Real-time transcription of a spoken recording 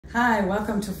Hi,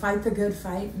 welcome to Fight the Good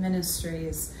Fight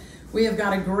Ministries. We have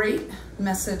got a great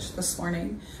message this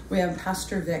morning. We have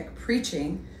Pastor Vic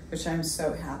preaching, which I'm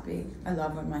so happy. I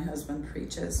love when my husband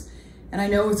preaches. And I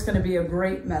know it's going to be a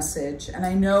great message. And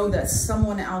I know that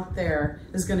someone out there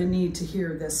is going to need to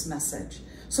hear this message.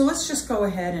 So let's just go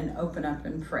ahead and open up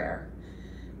in prayer.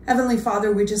 Heavenly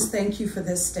Father, we just thank you for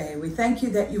this day. We thank you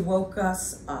that you woke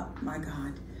us up, my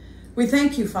God. We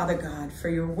thank you, Father God, for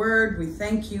your word. We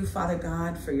thank you, Father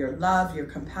God, for your love, your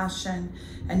compassion,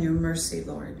 and your mercy,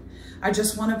 Lord. I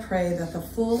just want to pray that the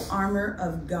full armor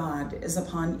of God is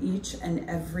upon each and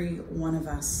every one of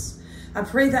us. I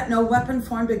pray that no weapon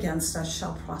formed against us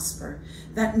shall prosper,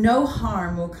 that no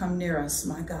harm will come near us,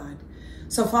 my God.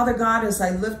 So, Father God, as I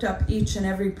lift up each and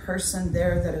every person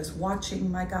there that is watching,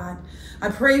 my God, I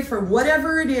pray for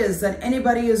whatever it is that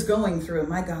anybody is going through,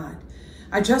 my God.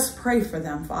 I just pray for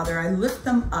them, Father. I lift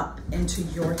them up into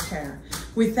your care.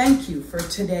 We thank you for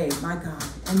today, my God.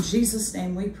 In Jesus'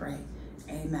 name we pray.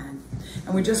 Amen.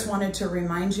 And we just wanted to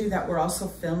remind you that we're also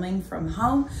filming from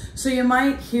home. So you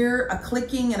might hear a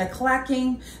clicking and a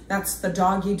clacking. That's the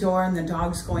doggy door and the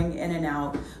dogs going in and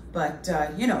out. But,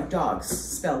 you know, dogs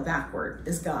spelled backward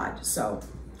is God. So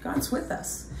God's with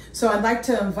us. So I'd like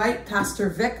to invite Pastor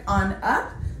Vic on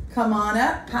up. Come on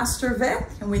up, Pastor Vic,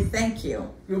 and we thank you.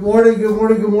 Good morning, good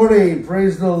morning, good morning.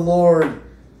 Praise the Lord.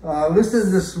 Listen,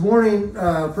 this morning,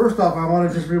 first off, I want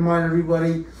to just remind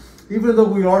everybody, even though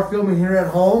we are filming here at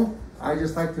home, I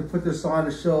just like to put this on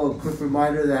to show a quick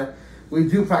reminder that we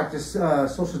do practice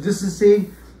social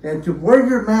distancing and to wear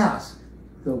your mask.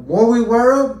 The more we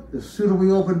wear them, the sooner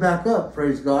we open back up,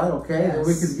 praise God, okay? Yes. And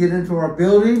we can get into our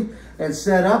building and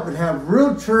set up and have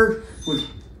real church with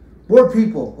more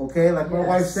people, okay? Like my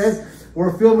wife said,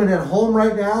 we're filming at home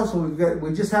right now, so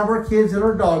we just have our kids and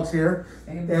our dogs here.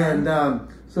 Amen. And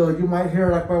so you might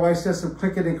hear, like my wife says, some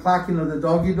clicking and clacking of the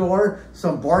doggy door,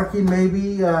 some barking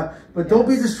maybe, but don't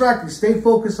be distracted. Stay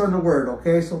focused on the word,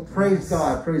 okay? So praise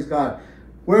God, praise God.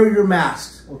 Wear your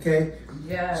masks, okay?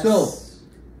 Yes. So,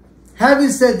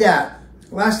 having said that,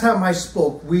 last time I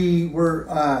spoke, we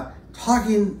were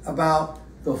talking about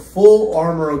the full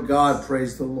armor of God,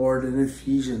 praise the Lord, in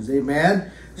Ephesians,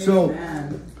 amen? So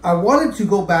I wanted to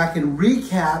go back and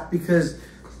recap because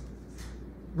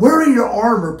wearing your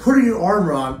armor, putting your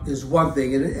armor on is one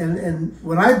thing. And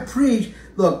when I preach,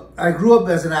 look, I grew up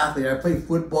as an athlete. I played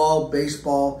football,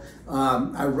 baseball.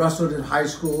 I wrestled in high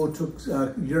school, took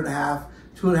a year and a half,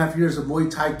 2.5 years of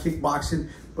Muay Thai kickboxing,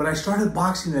 but I started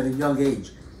boxing at a young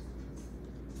age.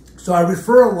 So I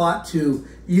refer a lot to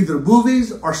either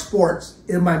movies or sports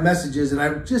in my messages. And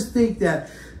I just think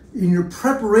that in your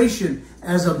preparation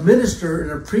as a minister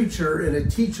and a preacher and a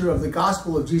teacher of the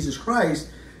gospel of Jesus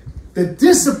Christ, the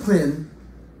discipline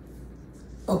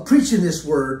of preaching this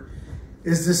word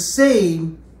is the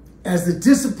same as the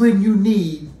discipline you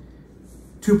need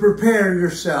to prepare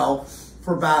yourself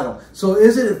for battle. So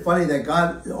isn't it funny that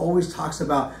God always talks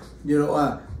about, you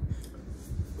know,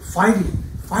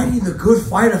 fighting the good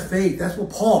fight of faith. That's what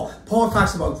Paul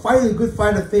talks about, fighting the good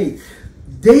fight of faith.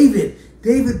 David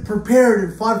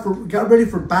prepared and got ready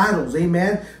for battles,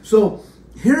 amen? So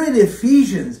here in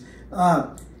Ephesians,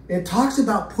 it talks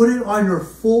about putting on your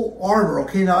full armor,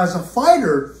 okay? Now, as a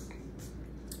fighter,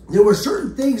 there were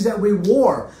certain things that we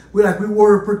wore. We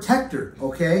wore a protector,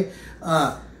 okay?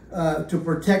 To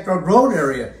protect our groin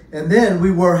area. And then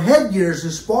we wore headgears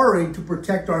in sparring to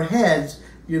protect our heads,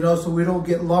 you know, so we don't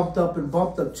get lumped up and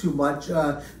bumped up too much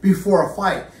before a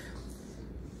fight.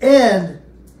 And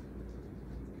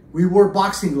we wore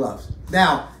boxing gloves.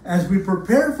 Now, as we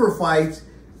prepared for fights,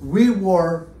 we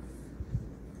wore,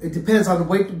 it depends on the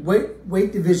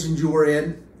weight divisions you were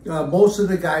in. Most of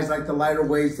the guys, like the lighter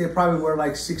weights, they probably wear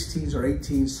like 16s or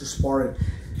 18s to spar in.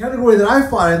 The category that I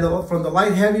fought in, from the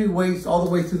light heavyweights all the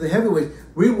way through the heavyweights,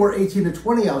 we wore 18 to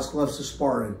 20 ounce gloves to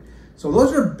spar in. So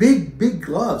those are big, big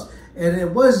gloves. And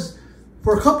it was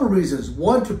for a couple of reasons.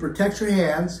 One, to protect your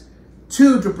hands.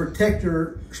 Two, to protect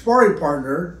your sparring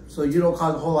partner so you don't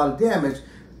cause a whole lot of damage.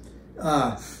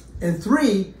 And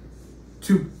three,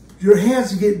 to your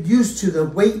hands to get used to the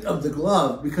weight of the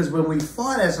glove. Because when we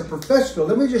fought as a professional,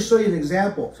 let me just show you an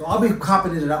example. So I'll be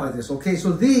copying it out like this, okay?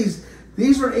 So these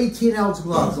were 18 ounce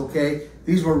gloves, okay?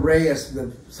 These were Reyes,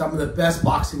 some of the best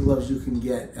boxing gloves you can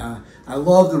get. I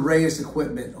love the Reyes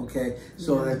equipment, okay?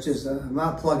 So that's just, I'm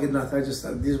not plugging nothing.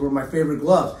 These were my favorite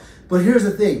gloves. But here's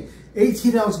the thing,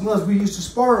 18 ounce gloves we used to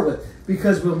spar with,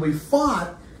 because when we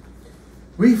fought,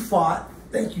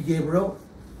 thank you, Gabriel,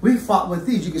 we fought with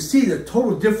these. You can see the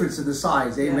total difference in the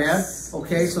size, amen? Yes.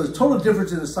 Okay, so the total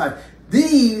difference in the size.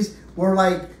 These were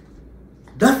like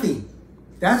nothing.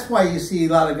 That's why you see a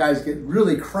lot of guys get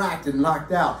really cracked and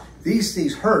knocked out. These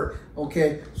things hurt,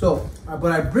 okay? So,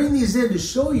 but I bring these in to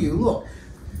show you, look,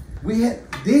 we had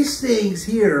these things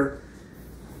here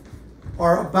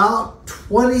are about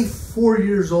 24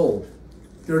 years old.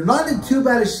 They're not in too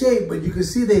bad a shape, but you can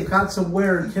see they've got some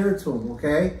wear and tear to them,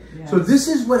 okay? Yes. So this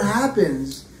is what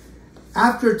happens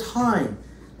after time,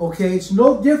 okay? It's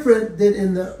no different than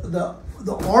in the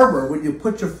armor, when you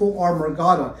put your full armor of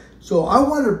God on. So I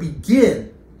want to begin.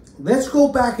 Let's go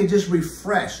back and just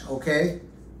refresh, okay?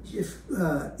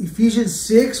 Ephesians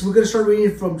 6, we're going to start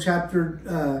reading from chapter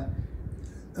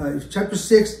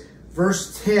 6,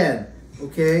 verse 10,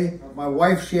 okay? My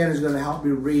wife Shannon is going to help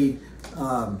me read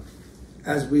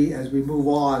as we move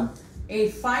on. A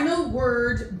final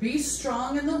word, be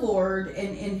strong in the Lord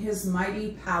and in his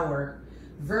mighty power.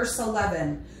 Verse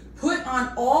 11, put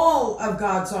on all of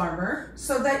God's armor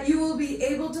so that you will be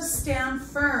able to stand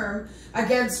firm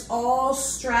against all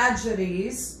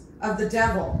strategies of the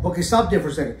devil. Okay, stop there for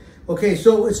a second. Okay,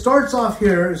 so it starts off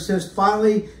here. It says,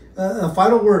 finally, a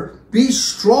final word. Be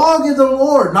strong in the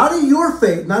Lord, not in your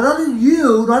faith, not in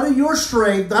you, not in your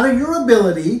strength, not in your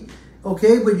ability.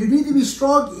 Okay, but you need to be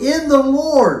strong in the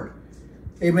Lord.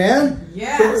 Amen?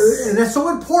 Yes. So, and that's so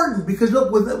important because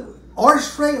look, with our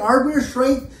strength, our mere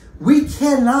strength, we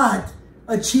cannot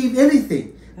achieve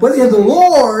anything. But in the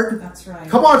Lord, that's right.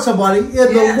 Come on, somebody.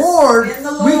 In the Lord,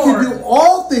 we can do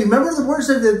all things. Remember the word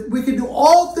said that we can do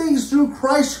all things through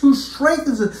Christ who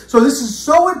strengthens us. So this is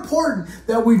so important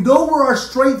that we know where our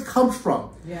strength comes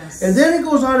from. Yes. And then it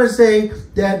goes on to say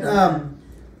that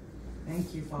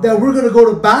thank you, Father. that we're going to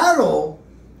go to battle.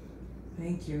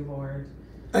 Thank you, Lord.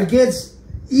 Against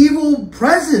evil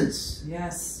presence.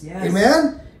 Yes. Yes.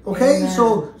 Amen. Okay. Amen.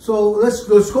 So let's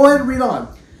go ahead and read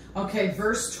on. Okay,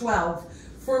 verse 12.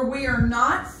 For we are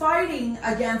not fighting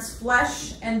against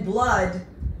flesh and blood,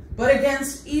 but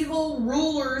against evil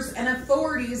rulers and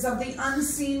authorities of the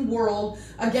unseen world,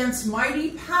 against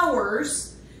mighty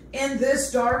powers in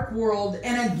this dark world,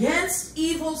 and against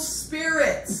evil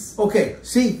spirits. Okay,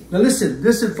 see, now listen,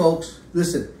 folks,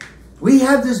 listen. We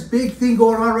have this big thing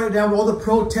going on right now with all the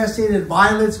protesting and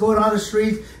violence going on the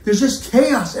streets. There's just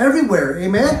chaos everywhere,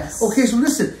 amen? Yes. Okay, so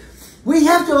listen, we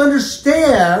have to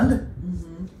understand,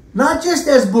 not just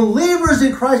as believers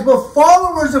in Christ, but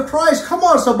followers of Christ. Come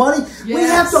on, somebody. Yes. We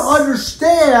have to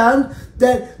understand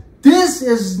that this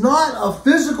is not a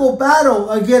physical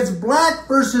battle against black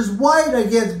versus white,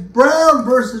 against brown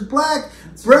versus black,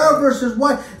 brown versus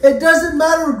white. It doesn't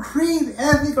matter creed,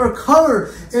 ethnic, or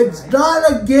color. It's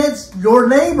not against your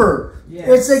neighbor.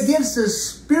 Yes. It's against the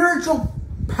spiritual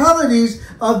penalties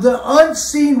of the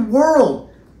unseen world.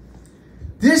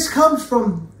 This comes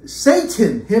from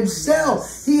Satan himself.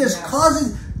 Yes. He is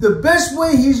causing, the best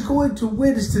way he's going to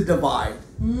win is to divide.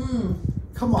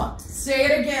 Come on. Say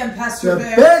it again, Pastor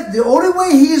Bear. The only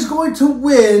way he's going to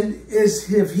win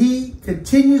is if he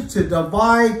continues to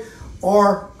divide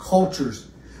our cultures.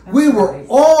 We were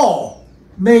all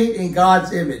made in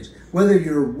God's image. Whether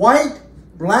you're white,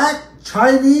 black,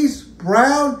 Chinese,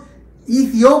 brown,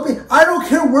 Ethiopian, I don't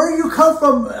care where you come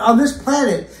from on this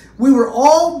planet. We were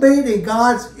all made in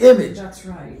God's image. That's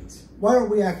right. Why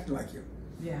aren't we acting like him?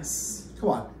 Yes. Come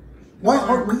on. Why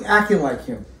aren't we acting like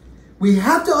him? We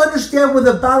have to understand where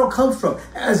the battle comes from.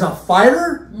 As a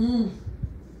fighter,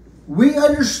 we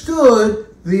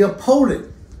understood the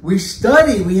opponent. We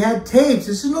studied. We had tapes.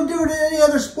 This is no different than any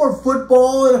other sport.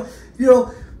 Football, you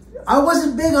know. I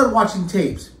wasn't big on watching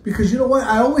tapes because you know what?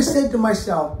 I always said to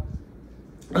myself,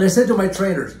 and I said to my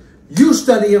trainers, you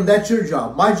study him, that's your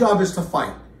job. My job is to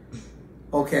fight.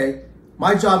 Okay?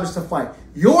 My job is to fight.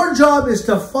 Your job is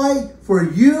to fight for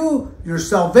you, your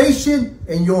salvation,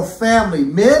 and your family.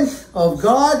 Men of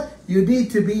God, you need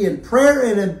to be in prayer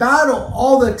and in battle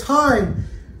all the time.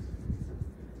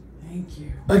 Thank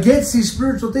you. Against these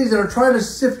spiritual things that are trying to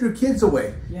sift your kids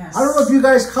away. Yes. I don't know if you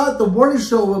guys caught the morning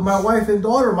show with my wife and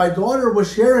daughter. My daughter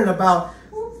was sharing about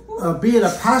being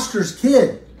a pastor's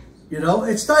kid. You know,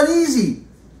 it's not easy.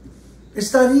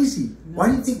 It's not easy. No, why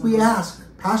do you think we ask?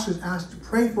 Pastors ask to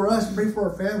pray for us, pray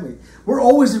for our family. We're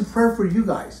always in prayer for you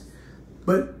guys.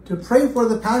 But to pray for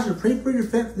the pastor, pray for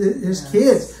his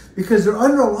kids, because they're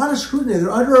under a lot of scrutiny.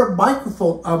 They're under a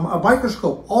microscope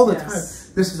all the time.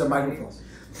 This is a microphone.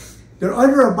 They're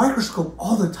under a microscope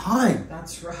all the time.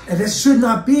 That's right. And it should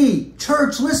not be.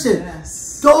 Church, listen.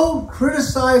 Yes. Don't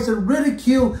criticize and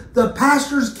ridicule the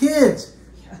pastor's kids.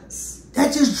 Yes.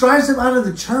 That just drives them out of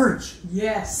the church.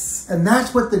 Yes. And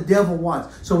that's what the devil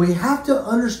wants. So we have to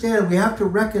understand, we have to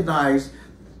recognize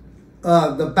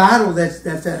the battle that's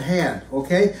at hand.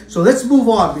 Okay? So let's move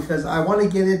on because I want to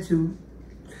get into...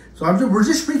 So we're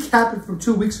just recapping from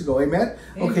 2 weeks ago. Amen?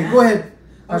 Amen. Okay, go ahead.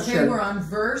 Okay, we're on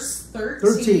verse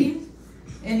 13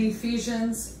 in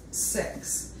Ephesians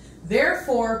 6.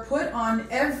 Therefore, put on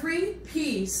every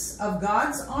piece of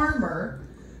God's armor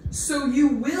so you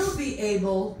will be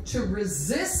able to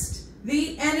resist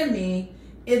the enemy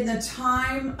in the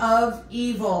time of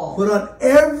evil. Put on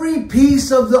every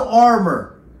piece of the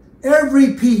armor.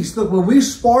 Every piece. Look, when we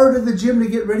sparred in the gym to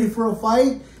get ready for a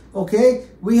fight, okay,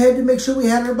 we had to make sure we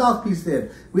had our mouthpiece in.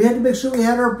 We had to make sure we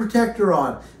had our protector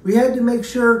on. We had to make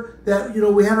sure that, you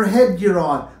know, we had our headgear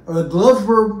on. Or the gloves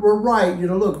were right. You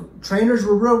know, look, trainers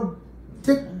were real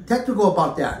technical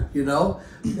about that, you know.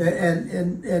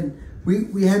 And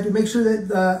we had to make sure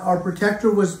that our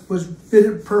protector was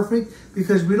fitted perfect,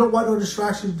 because we don't want no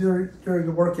distractions during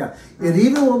the workout. And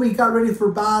even when we got ready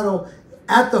for battle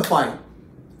at the fight,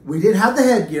 we didn't have the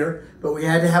headgear, but we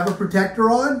had to have a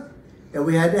protector on, and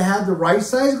we had to have the right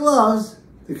size gloves.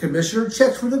 The commissioner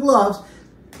checks for the gloves.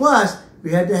 Plus,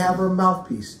 we had to have our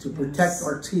mouthpiece to protect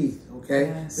our teeth, okay?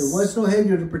 Yes. There was no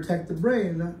headgear to protect the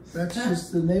brain. That's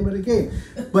just the name of the game.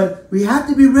 But we have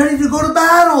to be ready to go to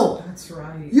battle. That's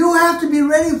right. You have to be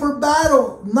ready for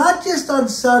battle, not just on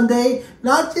Sunday,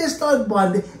 not just on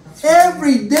Monday.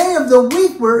 Every day of the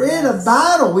week, we're in a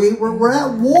battle. We're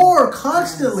at war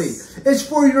constantly. Yes. It's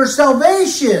for your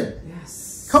salvation.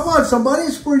 Yes. Come on, somebody.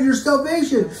 It's for your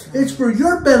salvation. Right. It's for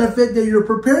your benefit that you're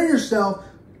preparing yourself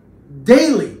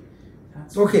daily.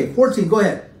 That's okay, right. 14. Go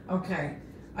ahead. Okay.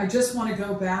 I just want to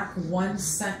go back one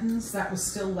sentence that was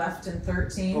still left in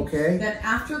 13. Okay. That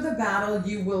after the battle,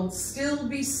 you will still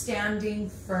be standing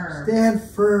firm. Stand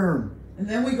firm. And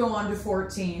then we go on to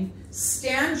 14.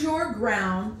 Stand your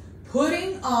ground,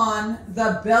 putting on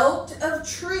the belt of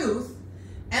truth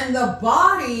and the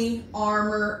body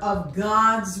armor of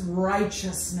God's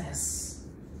righteousness.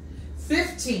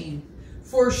 15.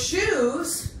 For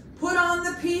shoes, put on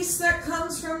the peace that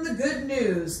comes from the good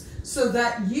news, so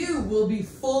that you will be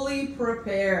fully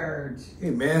prepared.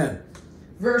 Amen.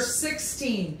 Verse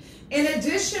 16. In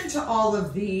addition to all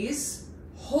of these,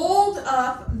 hold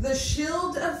up the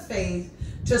shield of faith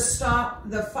to stop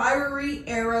the fiery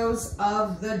arrows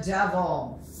of the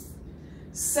devil.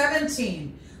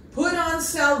 17. Put on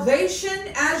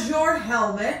salvation as your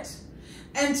helmet,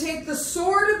 and take the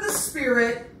sword of the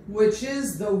Spirit, which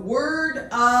is the word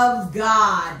of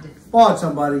God. Come on,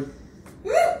 somebody.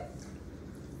 Woo!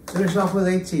 Finish off with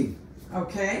 18.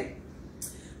 Okay.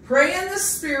 Pray in the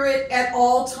Spirit at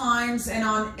all times and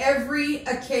on every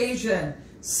occasion.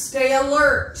 Stay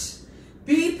alert.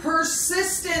 Be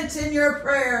persistent in your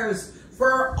prayers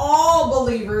for all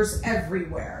believers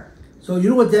everywhere. So you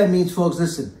know what that means, folks?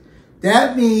 Listen,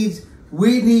 that means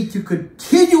we need to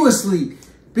continuously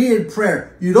be in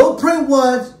prayer. You don't pray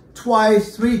once,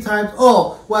 twice, 3 times.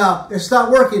 Oh, wow, it's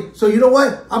not working. So you know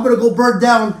what? I'm going to go burn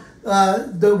down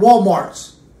the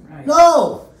Walmarts. Right.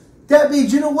 No. That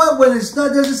means, you know what? When it's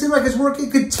not, doesn't seem like it's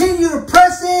working, continue to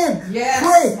press in. Yes,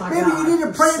 pray. Maybe you need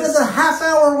to pray another half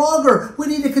hour longer. We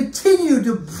need to continue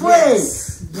to pray.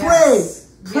 Yes. Pray.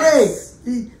 Yes. Pray.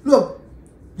 Yes. Look,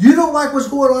 you don't like what's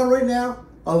going on right now.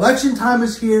 Election time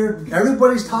is here.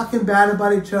 Everybody's talking bad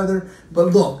about each other. But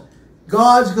look,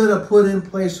 God's going to put in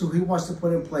place who he wants to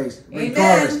put in place.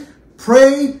 Regardless. Amen.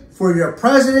 Pray for your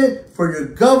president, for your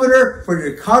governor, for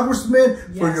your congressman,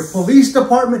 for your police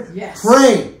department. Yes.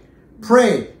 Pray.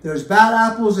 Pray. There's bad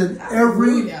apples in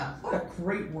every... What a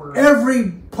great word.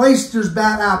 Every place there's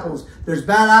bad apples. There's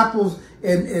bad apples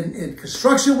in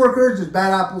construction workers. There's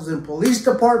bad apples in police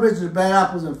departments. There's bad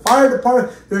apples in fire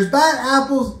departments. There's bad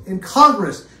apples in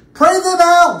Congress. Pray them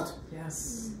out.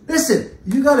 Yes. Listen,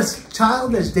 you got a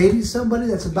child that's dating somebody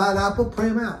that's a bad apple, pray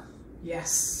them out.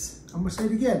 Yes. I'm going to say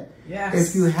it again. Yes.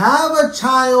 If you have a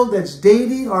child that's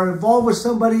dating or involved with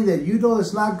somebody that you know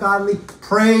is not godly,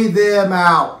 pray them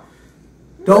out.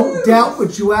 Don't doubt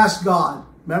what you ask God.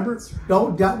 Remember? Right.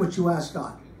 Don't doubt what you ask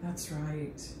God. That's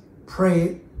right. Pray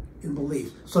it in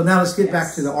belief. So now let's get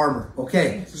back to the armor.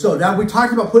 Okay. So now we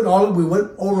talked about putting all, we went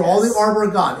over all the armor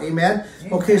of God. Amen?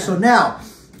 Amen. Okay, so now,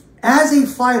 as a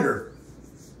fighter,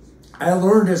 I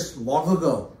learned this long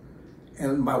ago.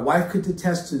 And my wife could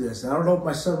attest to this. I don't know if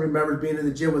my son remembers being in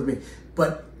the gym with me.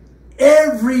 But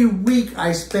every week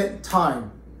I spent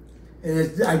time.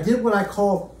 And I did what I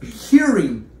call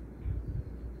curing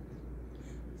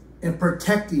and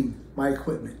protecting my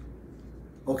equipment.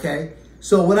 Okay?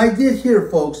 So what I did here,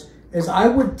 folks, is I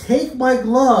would take my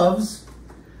gloves,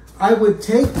 I would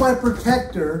take my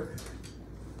protector,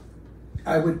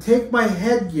 I would take my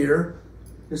headgear.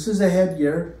 This is a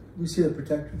headgear. You see the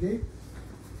protector, Gabe?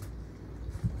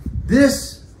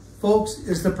 This, folks,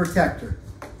 is the protector.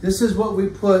 This is what we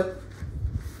put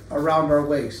around our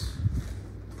waist.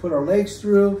 Put our legs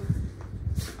through.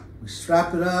 We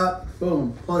strap it up.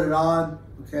 Boom. Put it on.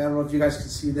 Okay, I don't know if you guys can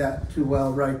see that too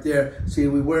well right there. See,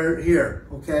 we wear it here.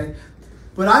 Okay.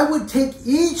 But I would take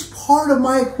each part of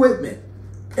my equipment,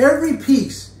 every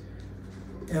piece,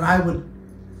 and I would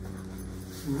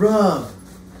rub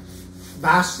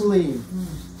Vaseline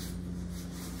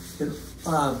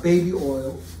and baby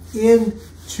oil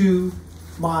into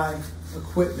my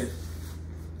equipment.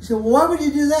 You say, well, why would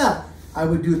you do that? I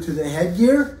would do it to the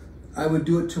headgear, I would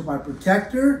do it to my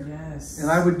protector, Yes. and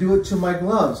I would do it to my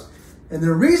gloves. And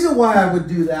the reason why I would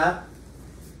do that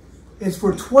is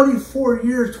for 24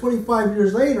 years, 25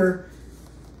 years later,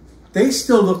 they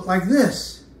still look like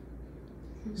this.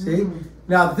 See?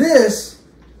 Now this,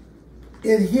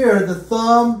 in here, the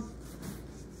thumb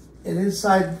and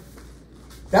inside,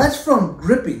 that's from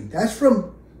gripping. That's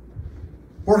from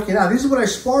working out. This is what I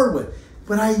sparred with.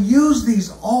 But I use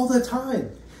these all the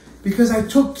time because I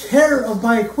took care of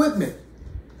my equipment.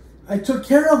 I took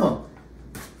care of them.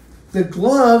 The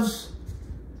gloves,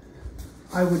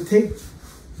 I would take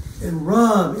and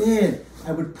rub in.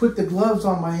 I would put the gloves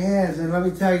on my hands. And let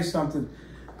me tell you something.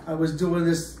 I was doing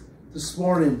this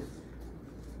morning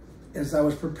as I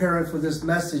was preparing for this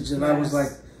message, and I was like,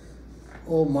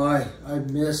 oh my, I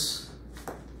miss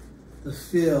the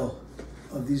feel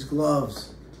of these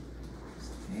gloves.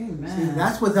 Amen. See,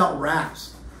 that's without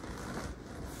wraps.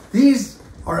 These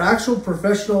are actual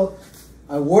professional.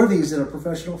 I wore these in a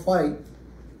professional fight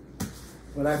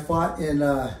when I fought in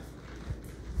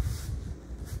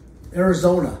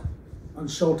Arizona on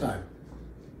Showtime.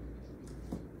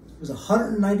 It was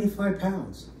 195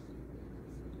 pounds.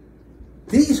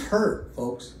 These hurt,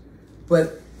 folks,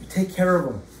 but you take care of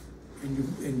them.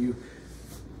 And you.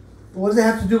 What does it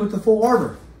have to do with the full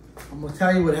armor? I'm going to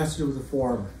tell you what it has to do with the full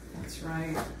armor. That's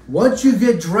right. Once you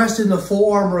get dressed in the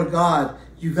full armor of God,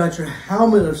 you got your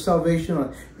helmet of salvation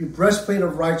on, your breastplate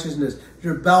of righteousness,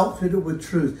 your belt fitted with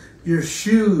truth, your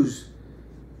shoes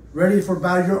ready for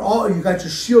battle. You got your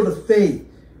shield of faith.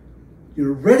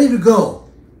 You're ready to go.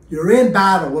 You're in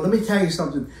battle. Well, let me tell you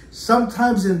something.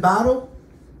 Sometimes in battle,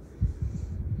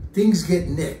 things get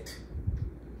nicked.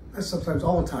 That's sometimes,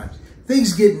 all the times.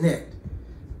 Things get nicked.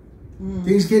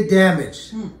 Things get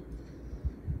damaged.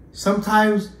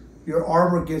 Sometimes your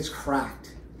armor gets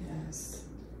cracked. Yes.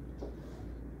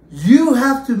 You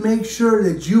have to make sure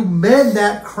that you mend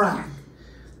that crack.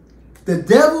 The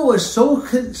devil is so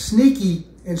sneaky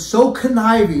and so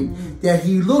conniving that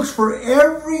he looks for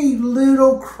every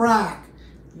little crack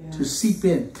to seep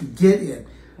in, to get in.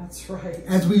 That's right.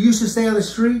 As we used to say on the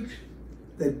street,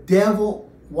 the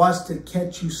devil wants to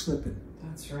catch you slipping.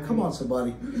 That's right. Come on,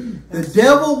 somebody. The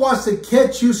devil wants to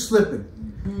catch you slipping.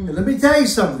 And let me tell you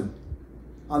something.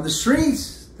 On the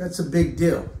streets, that's a big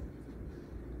deal.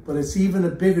 But it's even a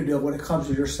bigger deal when it comes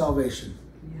to your salvation.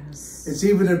 Yes. It's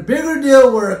even a bigger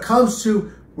deal where it comes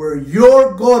to where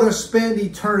you're going to spend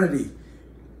eternity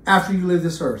after you leave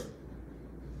this earth.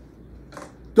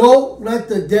 Don't let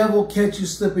the devil catch you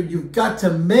slipping. You've got to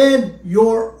mend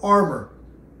your armor.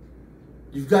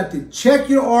 You've got to check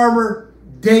your armor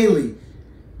daily.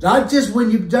 Not just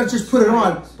when you just put it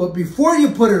on, but before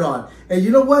you put it on. And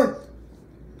you know what?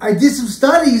 I did some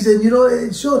studies, and you know,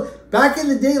 it showed back in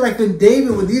the day, like when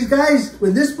David, when these guys,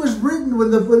 when this was written,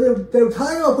 when they were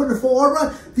talking about putting the full armor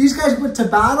on, these guys went to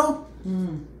battle.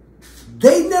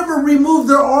 They never removed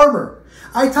their armor.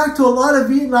 I talked to a lot of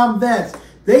Vietnam vets.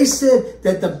 They said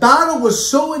that the battle was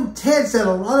so intense that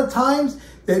a lot of times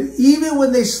that even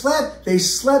when they slept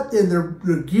in their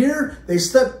gear. They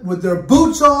slept with their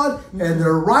boots on and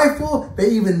their rifle. They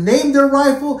even named their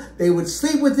rifle. They would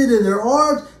sleep with it in their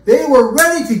arms. They were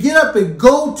ready to get up and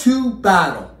go to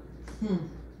battle.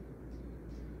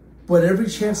 But every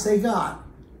chance they got,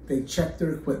 they checked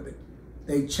their equipment.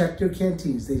 They checked their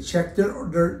canteens. They checked their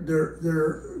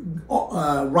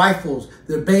rifles,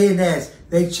 their bayonets.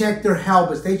 They checked their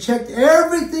helmets. They checked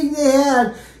everything they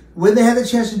had when they had the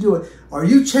chance to do it. Are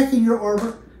you checking your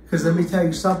armor? Because let me tell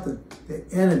you something. The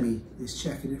enemy is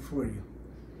checking it for you.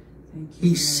 Thank you.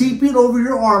 He's seeping over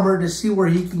your armor to see where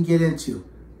he can get into.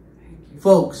 Thank you.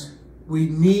 Folks, we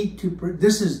need to. Look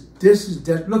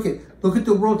at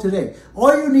the world today.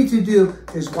 All you need to do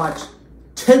is watch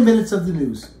 10 minutes of the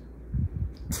news.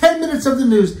 10 minutes of the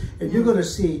news, and you're going to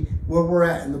see where we're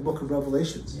at in the book of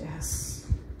Revelations. Yes.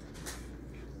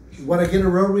 You want to get a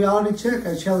real reality check?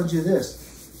 I challenge you this.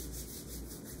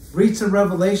 Read some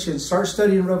Revelations, start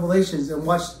studying Revelations, and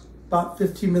watch about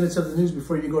 15 minutes of the news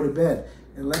before you go to bed,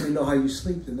 and let me know how you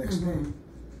sleep the next day.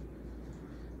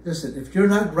 Listen, if you're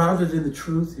not grounded in the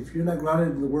truth, if you're not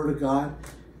grounded in the Word of God,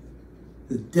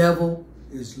 the devil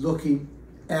is looking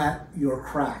at your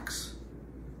cracks.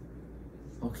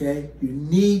 Okay? You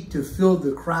need to fill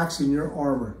the cracks in your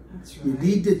armor. That's right. You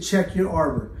need to check your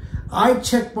armor. I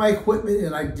check my equipment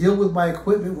and I deal with my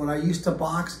equipment when I used to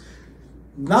box,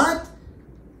 not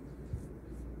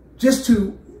just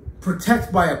to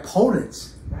protect my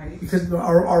opponents, right, because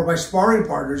or my sparring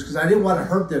partners, because I didn't want to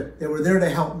hurt them. They were there to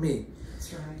help me.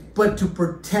 That's right. But to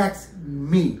protect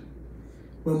me.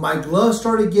 When my gloves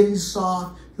started getting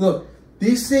soft, look,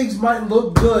 these things might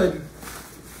look good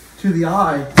to the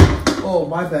eye. Oh,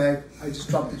 my bag. I just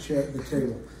dropped the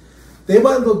table. They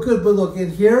might look good, but look,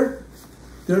 in here,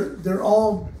 they're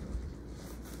all...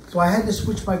 So I had to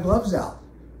switch my gloves out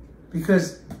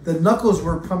because the knuckles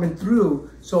were coming through,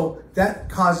 so that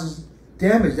causes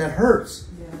damage. That hurts.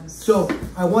 Yes. So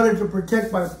I wanted to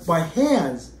protect my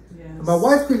hands. Yes. My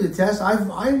wife could attest.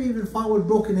 I've even fought with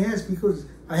broken hands because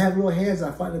I have little hands.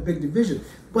 I fight in a big division.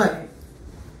 But right,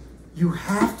 you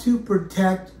have to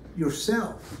protect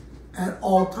yourself at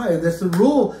all times. That's the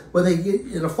rule. When they get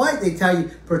in a fight, they tell you,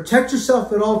 protect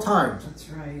yourself at all times. that's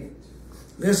right.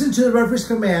 Listen to the referee's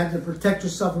command and protect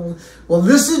yourself. Well,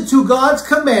 listen to God's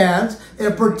commands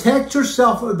and protect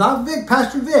yourself. Not Vic,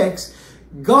 Pastor Vic's.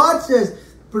 God says,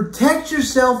 protect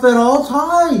yourself at all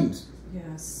times.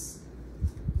 Yes.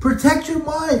 Protect your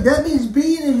mind. That means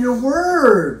being in your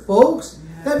word, folks.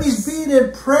 Yes. That means being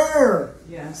in prayer.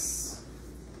 Yes.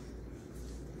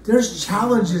 There's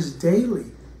challenges daily.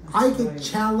 I get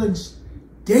challenged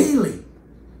daily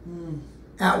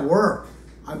at work.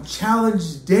 I'm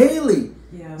challenged daily.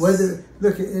 Yes. Whether,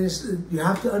 look, you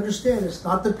have to understand, it's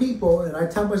not the people. And I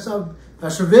tell myself,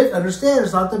 Pastor Vic, understand,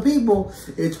 it's not the people.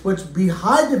 It's what's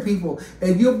behind the people.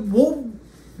 And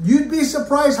you'd be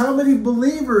surprised how many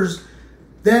believers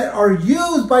that are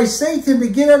used by Satan to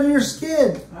get under your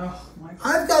skin. Oh, my God.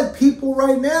 I've got people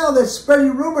right now that's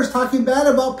spreading rumors talking bad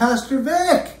about Pastor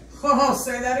Vic. Oh,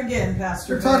 say that again,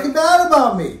 Pastor. They're talking bad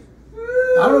about me.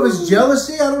 I don't know if it's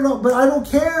jealousy, I don't know, but I don't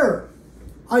care.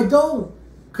 I don't.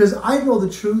 Because I know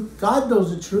the truth. God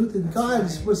knows the truth, and God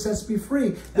is what sets me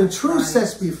free. The truth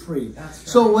sets me free. That's right.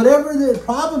 So whatever the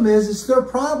problem is, it's their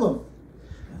problem.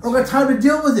 I don't got time to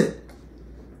deal with it.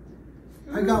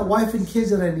 I got wife and kids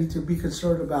that I need to be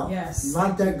concerned about. Yes.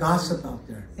 Not that gossip out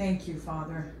there. Thank you,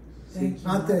 Father. Thank you.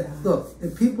 Not that. God. Look,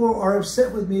 if people are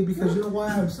upset with me because you know why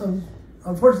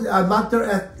unfortunately, I'm not their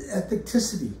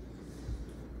ethnicity.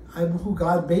 I'm who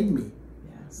God made me.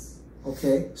 Yes.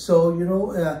 Okay? So, you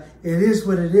know, it is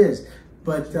what it is.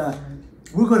 But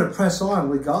we're going to press on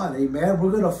with God. Amen?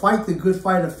 We're going to fight the good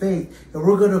fight of faith. And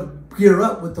we're going to gear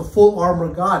up with the full armor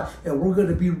of God. And we're going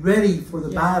to be ready for the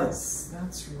battle. Yes,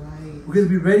 that's right. We're going to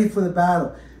be ready for the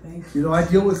battle. Thank You know, I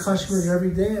deal with customers every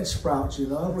day at Sprouts, you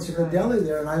know. I work in the deli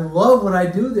there, and I love what I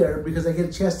do there because I get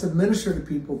a chance to minister to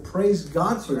people. Praise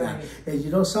God for that. And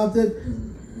you know something?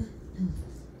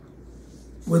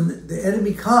 When the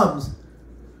enemy comes,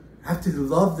 I have to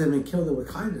love them and kill them with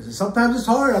kindness. And sometimes it's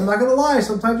hard. I'm not going to lie.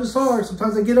 Sometimes it's hard.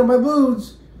 Sometimes I get on my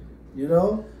boots. You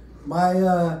know? My,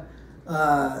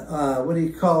 what do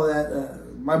you call that?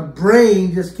 My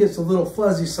brain just gets a little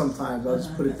fuzzy sometimes. I'll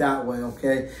just put it that way,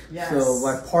 okay? Yes. So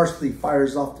my parsley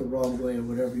fires off the wrong way or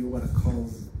whatever you want to call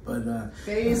it. But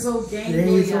basal ganglia.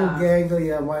 Basal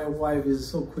ganglia. My wife is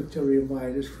so quick to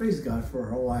remind us. Praise God for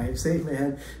her wives.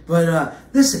 Amen. But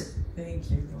listen. Thank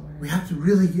you, Lord. We have to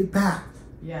really get back.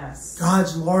 Yes.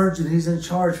 God's large and He's in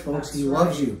charge, folks. That's He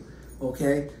loves you.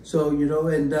 Okay? So, you know,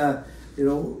 and, you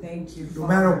know, thank you, no Father.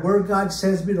 matter where God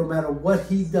sends me, no matter what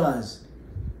He does,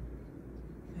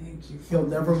 thank you, He'll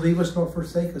Father. never leave us nor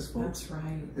forsake us, folks. That's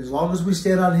right. As long as we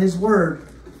stand on His word,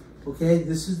 okay,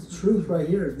 this is the truth right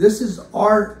here. This is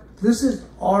our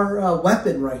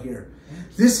weapon right here.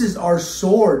 This is our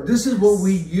sword. This is what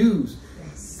we use.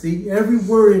 See, every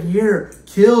word in here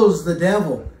kills the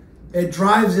devil. It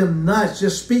drives him nuts.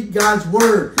 Just speak God's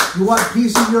word. You want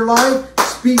peace in your life?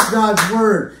 Speak God's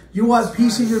word. You want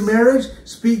peace in your marriage?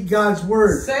 Speak God's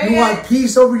word. You want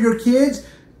peace over your kids?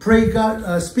 Pray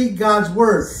God. Speak God's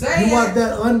word. You want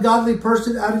that ungodly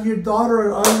person out of your daughter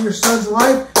or out of your son's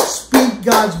life? Speak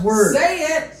God's word. Say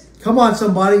it. Come on,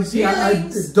 somebody. See, I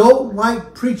don't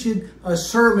like preaching a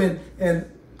sermon and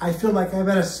I feel like I'm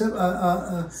at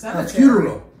a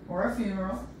funeral. Or a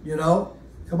funeral. You know?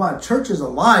 Come on, church is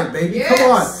alive, baby. Yes.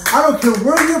 Come on. I don't care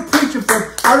where you're preaching from.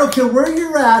 I don't care where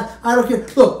you're at. I don't care.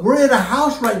 Look, we're in a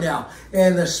house right now,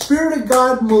 and the Spirit of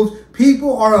God moves.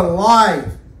 People are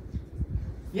alive.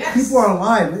 Yes. People are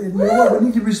alive. And you know what? We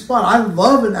need to respond. I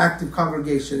love an active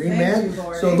congregation. Amen. Thank you,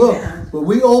 Lord. So Amen. look, when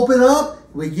we open up,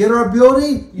 we get our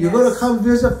building, you're going to come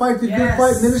visit Fight the Good Yes.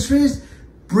 Fight Ministries.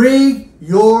 Bring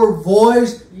your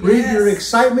voice, bring Yes. your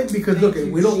excitement, because Thank look,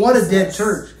 you, we don't want a dead Jesus.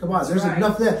 church. Come on, That's there's right.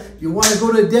 enough there. You want to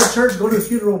go to a dead church, go to a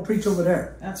funeral and preach over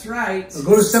there. That's right. Or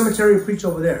go to a cemetery and preach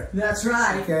over there. That's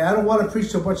right. Okay, I don't want to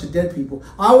preach to a bunch of dead people.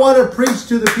 I want to preach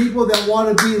to the people that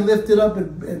want to be lifted up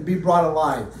and be brought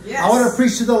alive. Yes. I want to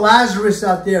preach to the Lazarus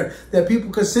out there that people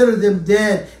consider them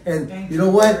dead. And Thank you know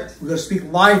you, what? Lord. We're going to speak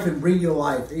life and bring you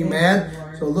life. Amen? you,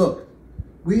 Lord. So look,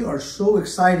 we are so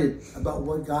excited about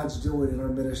what God's doing in our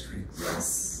ministry.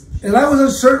 Yes. And I was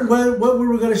uncertain what we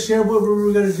were going to share, what we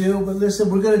were going to do. But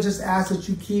listen, we're going to just ask that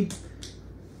you keep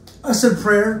us in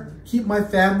prayer. Keep my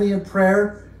family in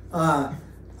prayer.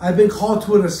 I've been called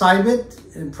to an assignment,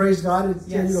 and praise God.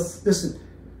 Yes. You know, listen,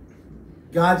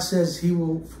 God says He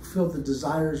will fulfill the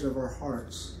desires of our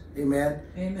hearts. Amen.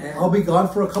 Amen. And I'll be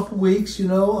gone for a couple weeks, you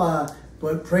know.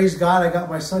 But praise God, I got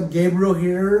my son Gabriel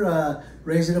here,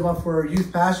 raising him up for our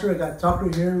youth pastor. I got Tucker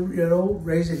here, you know,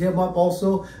 raising him up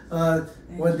also.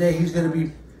 One day he's going to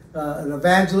be an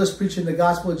evangelist preaching the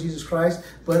gospel of Jesus Christ.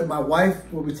 But my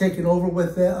wife will be taking over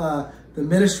with the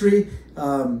ministry.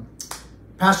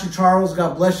 Pastor Charles,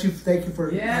 God bless you. Thank you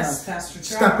for Yes, Pastor Charles.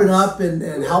 stepping up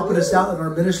and helping us out in our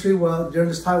ministry. Well, during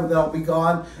this time that I'll be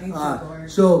gone. Thank you,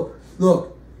 Lord. So,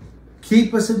 look,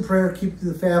 keep us in prayer. Keep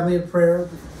the family in prayer.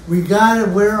 We got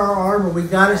to wear our armor. We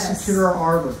got to Yes. secure our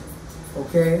armor.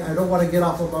 Okay? I don't want to get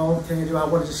off of my own tangent. I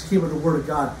want to just keep it the Word of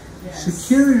God. Yes.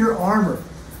 Secure your armor.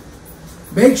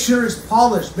 Make sure it's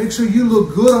polished. Make sure you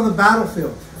look good on the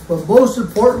battlefield. But most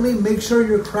importantly, make sure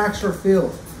your cracks are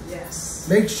filled. Yes.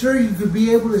 Make sure you could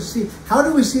be able to see. How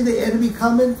do we see the enemy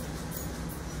coming?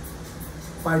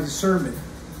 By discernment.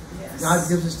 Yes. God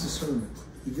gives us discernment.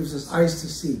 He gives us eyes to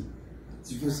see.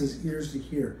 He gives us ears to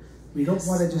hear. We don't Yes,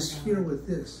 want to just my hear God. with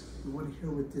this. We want to hear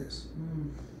with this.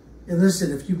 Mm. And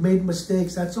listen, if you've made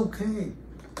mistakes, that's okay.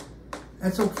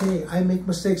 That's okay. I make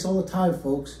mistakes all the time,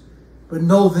 folks. But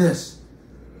know this.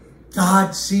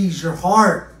 God sees your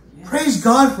heart. Yes. Praise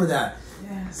God for that.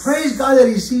 Yes. Praise God that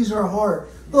He sees our heart.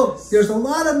 Look, Yes. there's a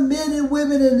lot of men and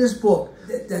women in this book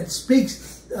that it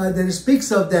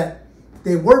speaks of that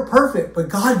they weren't perfect, but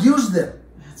God used them.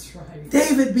 That's right.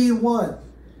 David being one.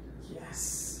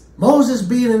 Yes. Moses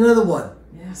being another one.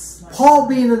 Yes. my Paul God.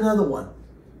 being another one.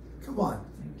 Come on.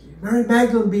 Thank you. Mary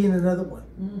Magdalene being another one.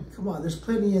 Mm. Come on, there's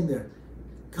plenty in there.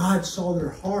 God saw their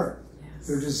heart, Yes.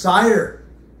 their desire.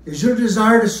 Is your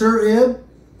desire to serve Him?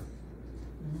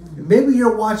 Mm. And maybe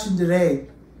you're watching today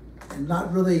and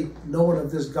not really knowing of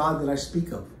this God that I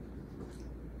speak of.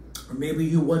 Or maybe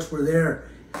you once were there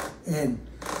and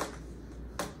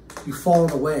you've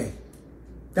fallen away.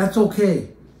 That's okay.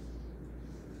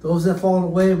 Those that have fallen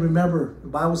away, remember, the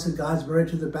Bible said God's married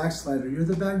to the backslider. You're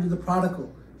the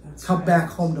prodigal. That's Come right. back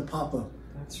home to Papa.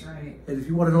 That's right. And if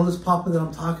you want to know this Papa that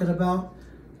I'm talking about,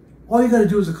 all you got to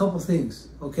do is a couple things,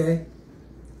 okay?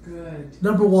 Good.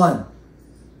 Number one,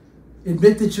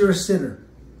 admit that you're a sinner.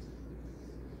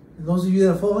 And those of you that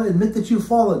have fallen, admit that you've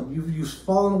fallen. You've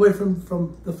fallen away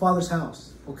from the Father's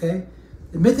house, okay?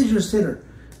 Admit that you're a sinner.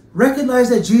 Recognize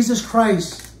that Jesus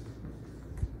Christ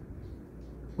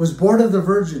was born of the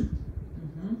Virgin.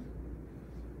 Mm-hmm.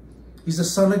 He's the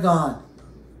Son of God.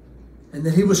 And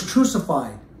that He was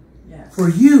crucified Yes. for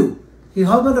you. He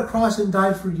hung on the cross and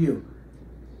died for you.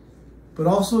 But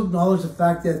also acknowledge the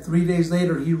fact that 3 days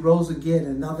later He rose again,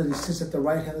 and now that He sits at the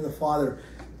right hand of the Father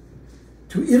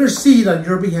to intercede on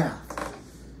your behalf.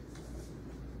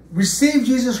 Receive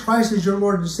Jesus Christ as your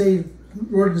Lord and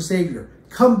Savior.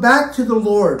 Come back to the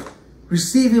Lord.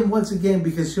 Receive Him once again,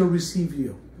 because He'll receive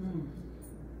you. Mm.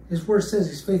 His word says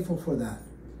He's faithful for that.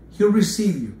 He'll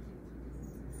receive you.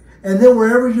 And then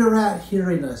wherever you're at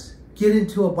hearing us, get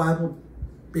into a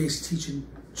Bible-based teaching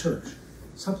church.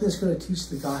 Something that's going to teach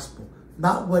the gospel.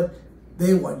 Not what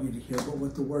they want you to hear, but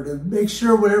what the Word is. Make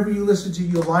sure whatever you listen to,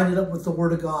 you line it up with the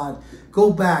Word of God.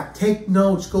 Go back, take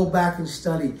notes, go back and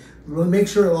study. Make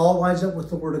sure it all lines up with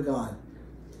the Word of God.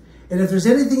 And if there's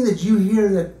anything that you hear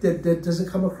that doesn't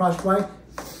come across right,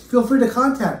 feel free to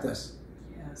contact us.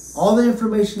 Yes. All the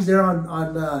information's there on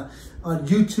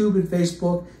YouTube and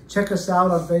Facebook. Check us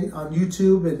out on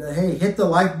YouTube, and hey, hit the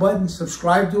like button,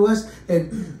 subscribe to us,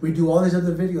 and we do all these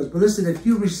other videos. But listen, if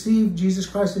you receive Jesus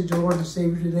Christ as your Lord and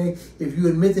Savior today, if you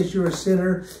admit that you're a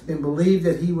sinner and believe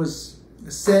that He was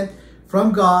sent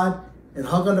from God and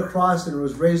hung on the cross and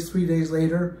was raised 3 days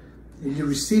later, and you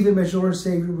receive Him as your Lord and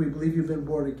Savior, we believe you've been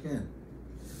born again.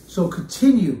 So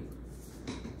continue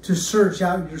to search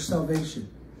out your salvation.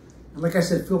 And like I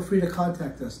said, feel free to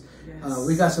contact us. Yes.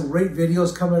 We got some great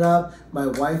videos coming up. My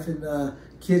wife and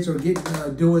kids are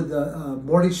doing the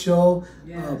morning show,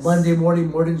 Yes. Monday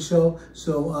morning show.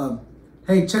 So,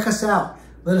 hey, check us out.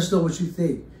 Let us know what you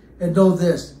think. And know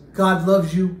this, God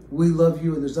loves you, we love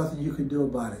you, and there's nothing you can do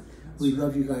about it. We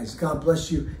love you guys. God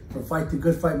bless you for Fight the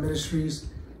Good Fight Ministries.